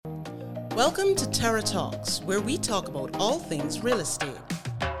Welcome to Terra Talks, where we talk about all things real estate.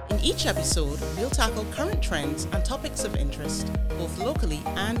 In each episode, we'll tackle current trends and topics of interest, both locally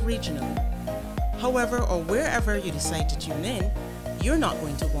and regionally. However or wherever you decide to tune in, you're not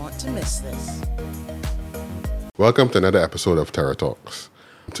going to want to miss this. Welcome to another episode of Terra Talks.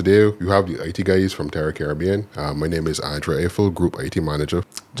 Today, we have the IT guys from Terra Caribbean. My name is Andra, Group IT Manager.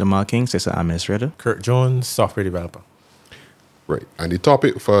 Jamal, System Administrator. Kirk, Software Developer. Right. And the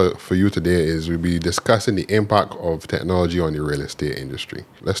topic for you today is we'll be discussing the impact of technology on the real estate industry.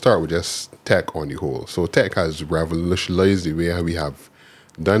 Let's start with just tech on the whole. So tech has revolutionized the way we have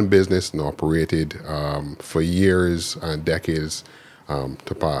done business and operated for years and decades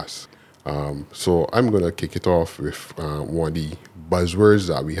to pass. So I'm going to kick it off with one of the buzzwords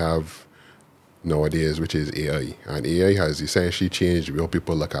that we have nowadays, which is AI. And AI has essentially changed the way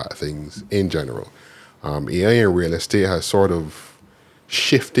people look at things in general. AI in real estate has sort of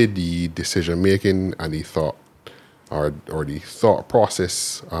shifted the decision-making and the thought or the thought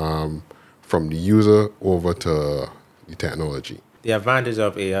process from the user over to the technology. The advantage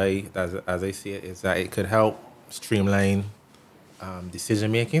of AI, as I see it, is that it could help streamline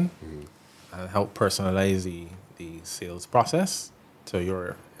decision-making and help personalize the sales process to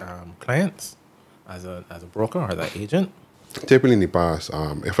your clients as a broker or the agent. Typically in the past,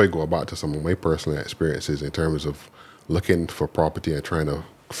 if I go back to some of my personal experiences in terms of looking for property and trying to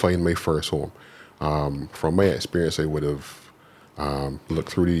find my first home, from my experience, I would have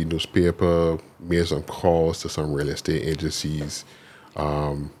looked through the newspaper, made some calls to some real estate agencies,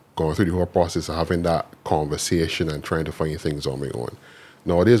 going through the whole process of having that conversation and trying to find things on my own.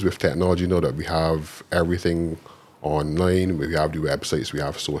 Nowadays, with technology, now that we have everything online, we have the websites, we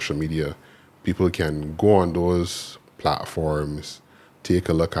have social media, people can go on those platforms, take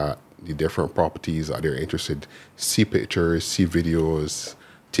a look at the different properties that they're interested, see pictures, see videos,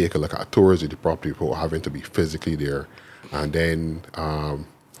 take a look at tours of the property without having to be physically there. And then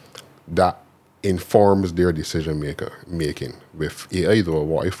that informs their decision making. With AI though,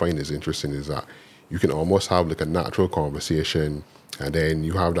 what I find is interesting is that you can almost have like a natural conversation, and then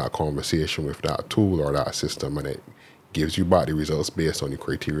you have that conversation with that tool or that system, and it gives you back the results based on the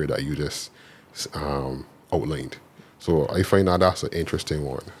criteria that you just outlined. So I find that that's an interesting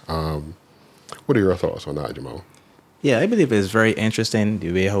one. What are your thoughts on that, Jamal? Yeah, I believe it's very interesting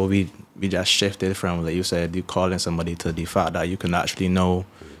the way how we just shifted from, like you said, you calling somebody to the fact that you can actually know,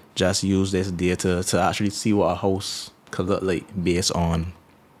 just use this data to actually see what a house could look like based on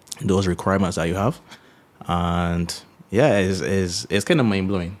those requirements that you have. And yeah, it's kind of mind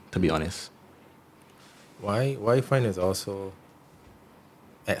blowing, to be honest. Why I find it also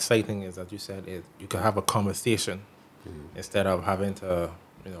exciting is that you said you can have a conversation instead of having to,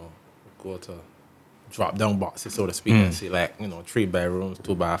 go to drop down boxes, so to speak, and select, 3 bedrooms,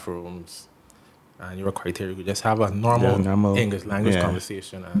 2 bathrooms, and your criteria. You just have a normal English language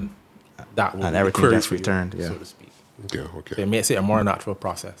conversation, and that will and be everything query gets for you, returned, so to speak. Yeah, okay. So it makes it a more natural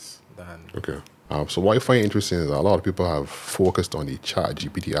process than. Okay. So what I find interesting is that a lot of people have focused on the chat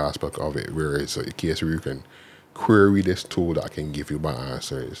GPT aspect of it, where it's a case where you can query this tool that can give you back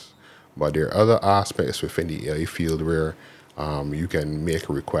answers. But there are other aspects within the AI field where you can make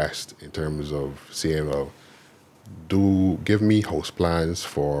a request in terms of saying, well, give me house plans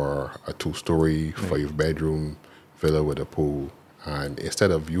for a 2-story, 5-bedroom villa with a pool. And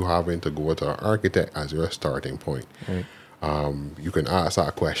instead of you having to go to an architect as your starting point, you can ask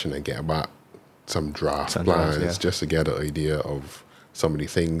that question and get back some draft plans just to get an idea of some of the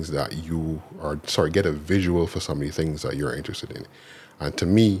things that get a visual for some of the things that you're interested in. And to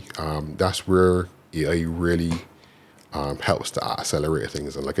me, that's where AI really helps to accelerate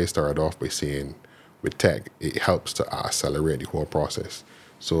things. And like I started off by saying, with tech, it helps to accelerate the whole process.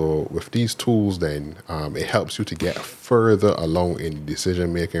 So with these tools, then it helps you to get further along in the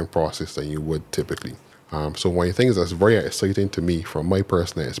decision-making process than you would typically. So one of the things that's very exciting to me from my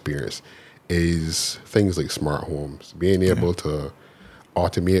personal experience is things like smart homes, being able to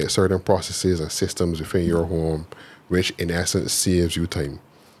automate certain processes and systems within your home, which in essence saves you time.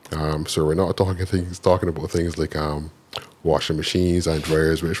 So we're not talking about things like washing machines and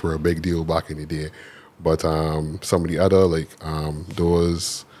dryers, which were a big deal back in the day, but some of the other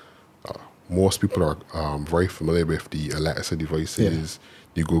those most people are very familiar with the Alexa devices,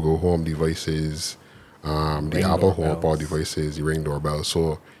 the Google Home devices, the Apple HomePod devices, the Ring doorbell.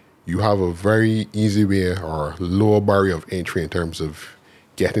 So you have a very easy way or low barrier of entry in terms of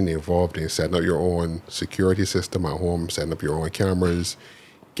getting involved in setting up your own security system at home, setting up your own cameras,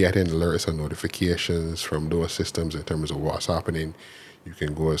 getting alerts and notifications from those systems in terms of what's happening. You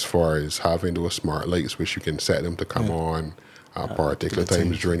can go as far as having those smart lights, which you can set them to come on at particular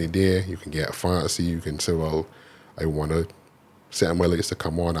times during the day. You can get fancy. You can say, well, I want to set my lights to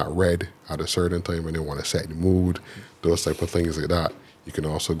come on at red at a certain time and they want to set the mood, those type of things like that. You can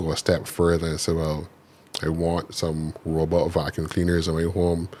also go a step further and say, well, I want some robot vacuum cleaners in my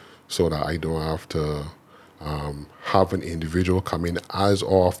home so that I don't have to have an individual come in as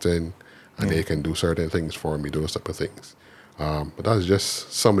often and they can do certain things for me, those type of things. But that's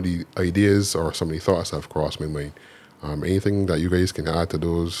just some of the ideas or some of the thoughts that have crossed my mind. Anything that you guys can add to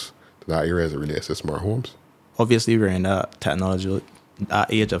that area as it relates to smart homes? Obviously, we're in that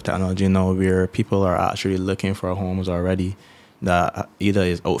age of technology now where people are actually looking for homes already that either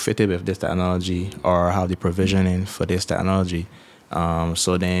is outfitted with this technology or have the provisioning for this technology.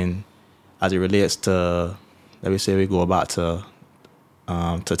 So then, as it relates to, let me say we go back to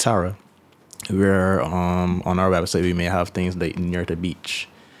Terra, where on our website we may have things like near the beach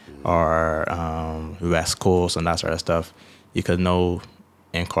or West Coast and that sort of stuff. You could now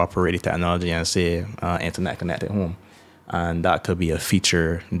incorporate the technology and say internet connected home, and that could be a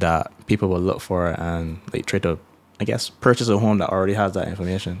feature that people will look for and like try to, I guess, purchase a home that already has that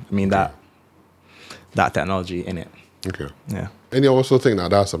information. I mean that technology in it. Okay. Yeah. And you also think that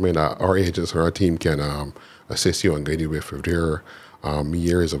that's something that our agents or our team can assist you and guide you with their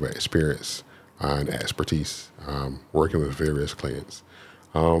years of experience and expertise working with various clients.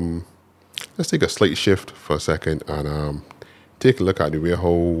 Let's take a slight shift for a second and take a look at the way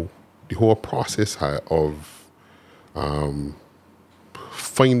how the whole process of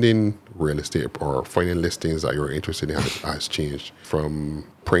finding real estate or finding listings that you're interested in has changed from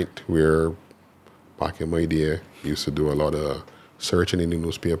print, where back in my day used to do a lot of searching in the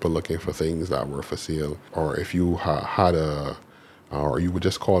newspaper looking for things that were for sale, or if you had or you would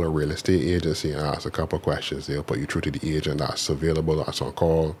just call a real estate agency and ask a couple of questions. They'll put you through to the agent that's available, that's on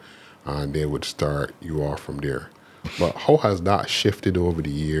call, and they would start you off from there. But how has that shifted over the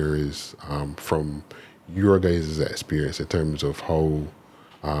years from your guys' experience in terms of how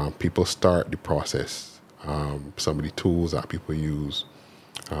people start the process, some of the tools that people use,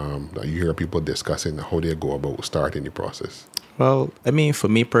 that you hear people discussing how they go about starting the process? Well, I mean, for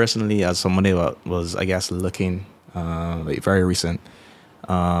me personally, as somebody that was, I guess, looking like very recent,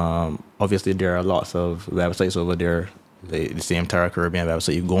 obviously there are lots of websites over there, the same Terra Caribbean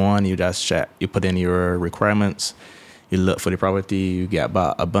website. You go on, you just check, you put in your requirements, you look for the property, you get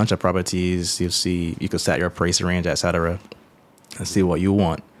about a bunch of properties, you could set your price range, etc., and see what you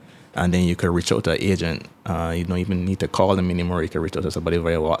want. And then you could reach out to an agent. You don't even need to call them anymore. You can reach out to somebody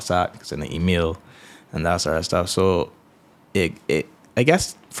via WhatsApp, you can send an email, and that sort of stuff. So I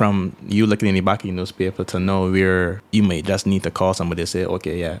guess from you looking in the back of your newspaper to know where you might just need to call somebody and say,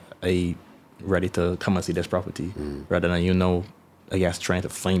 okay, yeah, I ready to come and see this property, rather than, I guess, trying to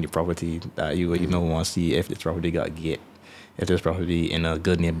find the property that you want to see if this property got get, if this property in a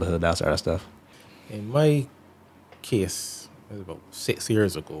good neighborhood, that sort of stuff. In my case, it was about 6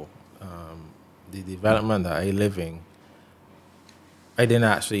 years ago, the development that I live in, I didn't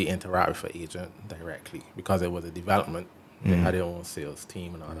actually interact with an agent directly because it was a development. They had their own sales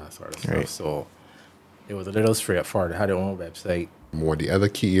team and all that sort of stuff. Right. So it was a little straightforward. They had their own website. One of the other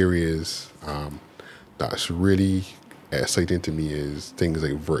key areas that's really exciting to me is things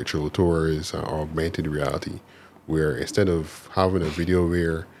like virtual tours and augmented reality, where instead of having a video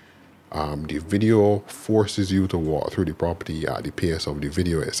where the video forces you to walk through the property at the pace of the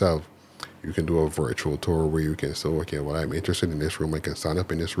video itself, you can do a virtual tour where you can say, okay, well, I'm interested in this room. I can stand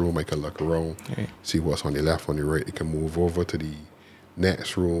up in this room. I can look around, see what's on the left, on the right. You can move over to the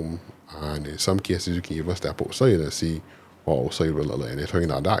next room. And in some cases, you can even step outside and see what outside will look like. And it's something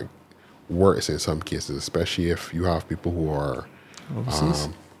that works in some cases, especially if you have people who are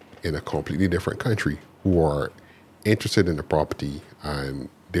in a completely different country who are interested in the property and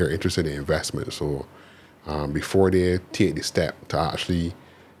they're interested in investment. So before they take the step to actually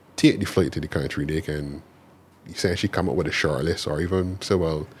take the flight to the country, they can essentially come up with a short list or even say,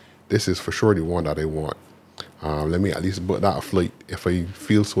 well, this is for sure the one that I want. Let me at least book that flight if I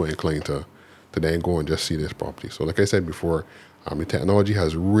feel so inclined to then go and just see this property. So like I said before, the technology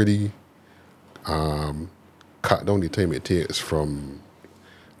has really cut down the time it takes for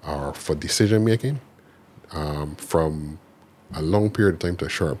decision making from a long period of time to a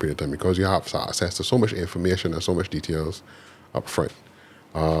short period of time, because you have access to so much information and so much details up front.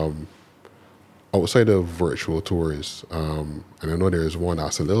 Outside of virtual tours, and I know there's one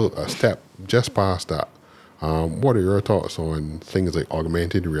that's a step just past that. What are your thoughts on things like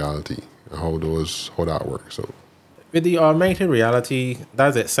augmented reality and how that works? So, With the augmented reality,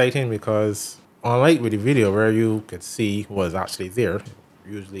 that's exciting because unlike with the video where you could see what's actually there,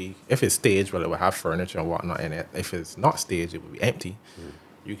 usually, if it's staged, well, it will have furniture and whatnot in it. If it's not staged, it will be empty.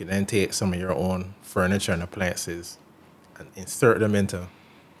 You can then take some of your own furniture and appliances and insert them into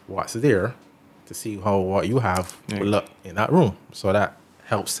what's there to see how what you have will look in that room. So that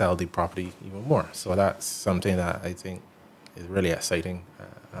helps sell the property even more. So that's something that I think is really exciting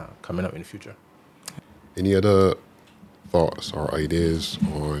coming up in the future. Any other thoughts or ideas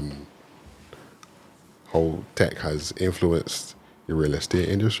on how tech has influenced the real estate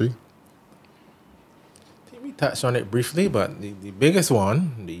industry? I think we touched on it briefly, but the biggest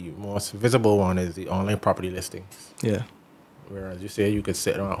one, the most visible one, is the online property listings. Yeah. Where, as you say, you could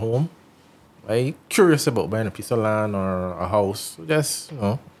sit at home, right, curious about buying a piece of land or a house, just,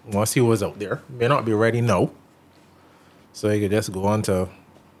 want to see what's out there. May not be ready now. So you could just go on to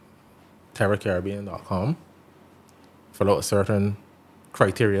terracaribbean.com, fill out certain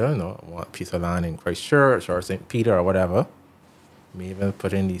criteria, want a piece of land in Christchurch or St. Peter or whatever. May even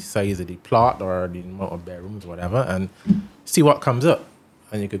put in the size of the plot or the amount of bedrooms, whatever, and see what comes up.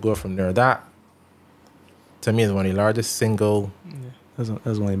 And you could go from there. That, to me, is one of the largest single That's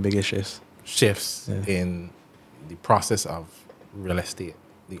one of the biggest shifts. in the process of real estate,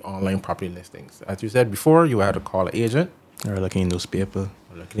 the online property listings. As you said before, you had to call an agent. Or looking in newspaper.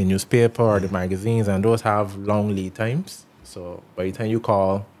 Or the magazines, and those have long lead times. So by the time you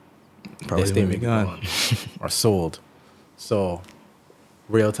call, Probably this thing will may be be gone. gone or sold. So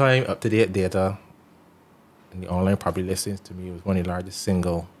real-time, up-to-date data in the online property listings, to me, was one of the largest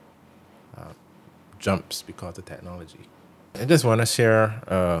single jumps because of technology. I just want to share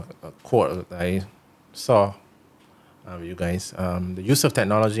a quote that I saw with you guys. The use of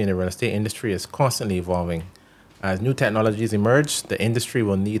technology in the real estate industry is constantly evolving. As new technologies emerge, the industry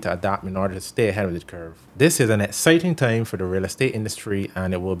will need to adapt in order to stay ahead of the curve. This is an exciting time for the real estate industry,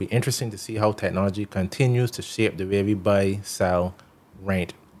 and it will be interesting to see how technology continues to shape the way we buy, sell,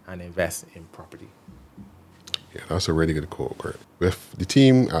 rent, and invest in property. Yeah, that's a really good quote, Kirk. With the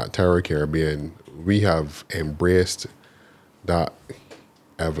team at Terra Caribbean, we have embraced that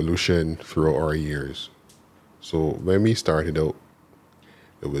evolution throughout our years. So when we started out,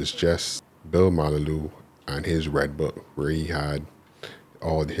 it was just Bill Malalou and his Red Book, where he had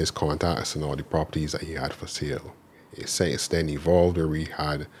all his contacts and all the properties that he had for sale. It since then evolved where we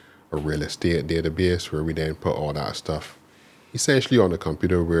had a real estate database where we then put all that stuff essentially on the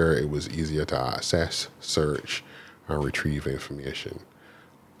computer, where it was easier to access, search, and retrieve information.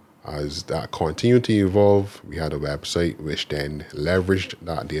 As that continued to evolve, we had a website which then leveraged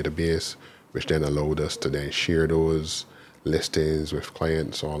that database, which then allowed us to then share those listings with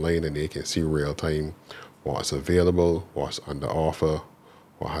clients online, and they can see real time what's available, what's under offer,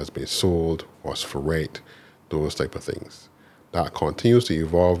 what has been sold, what's for rent, those type of things. That continues to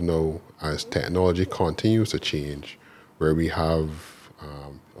evolve now as technology continues to change, where we have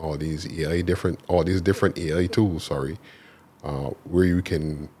all these different AI tools, where you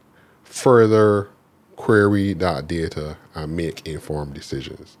can further query that data and make informed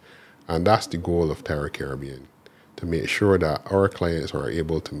decisions. And that's the goal of Terra Caribbean, to make sure that our clients are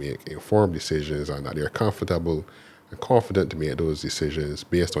able to make informed decisions and that they're comfortable and confident to make those decisions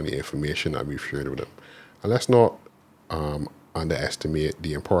based on the information that we've shared with them. And let's not underestimate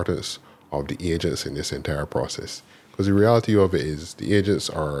the importance of the agents in this entire process, because the reality of it is the agents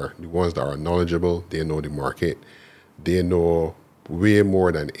are the ones that are knowledgeable. They know the market. They know way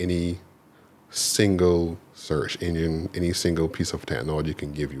more than any single search engine, any single piece of technology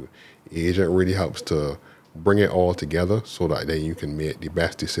can give you. The agent really helps to bring it all together so that then you can make the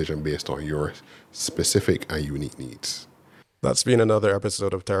best decision based on your specific and unique needs. That's been another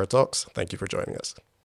episode of Terra Talks. Thank you for joining us.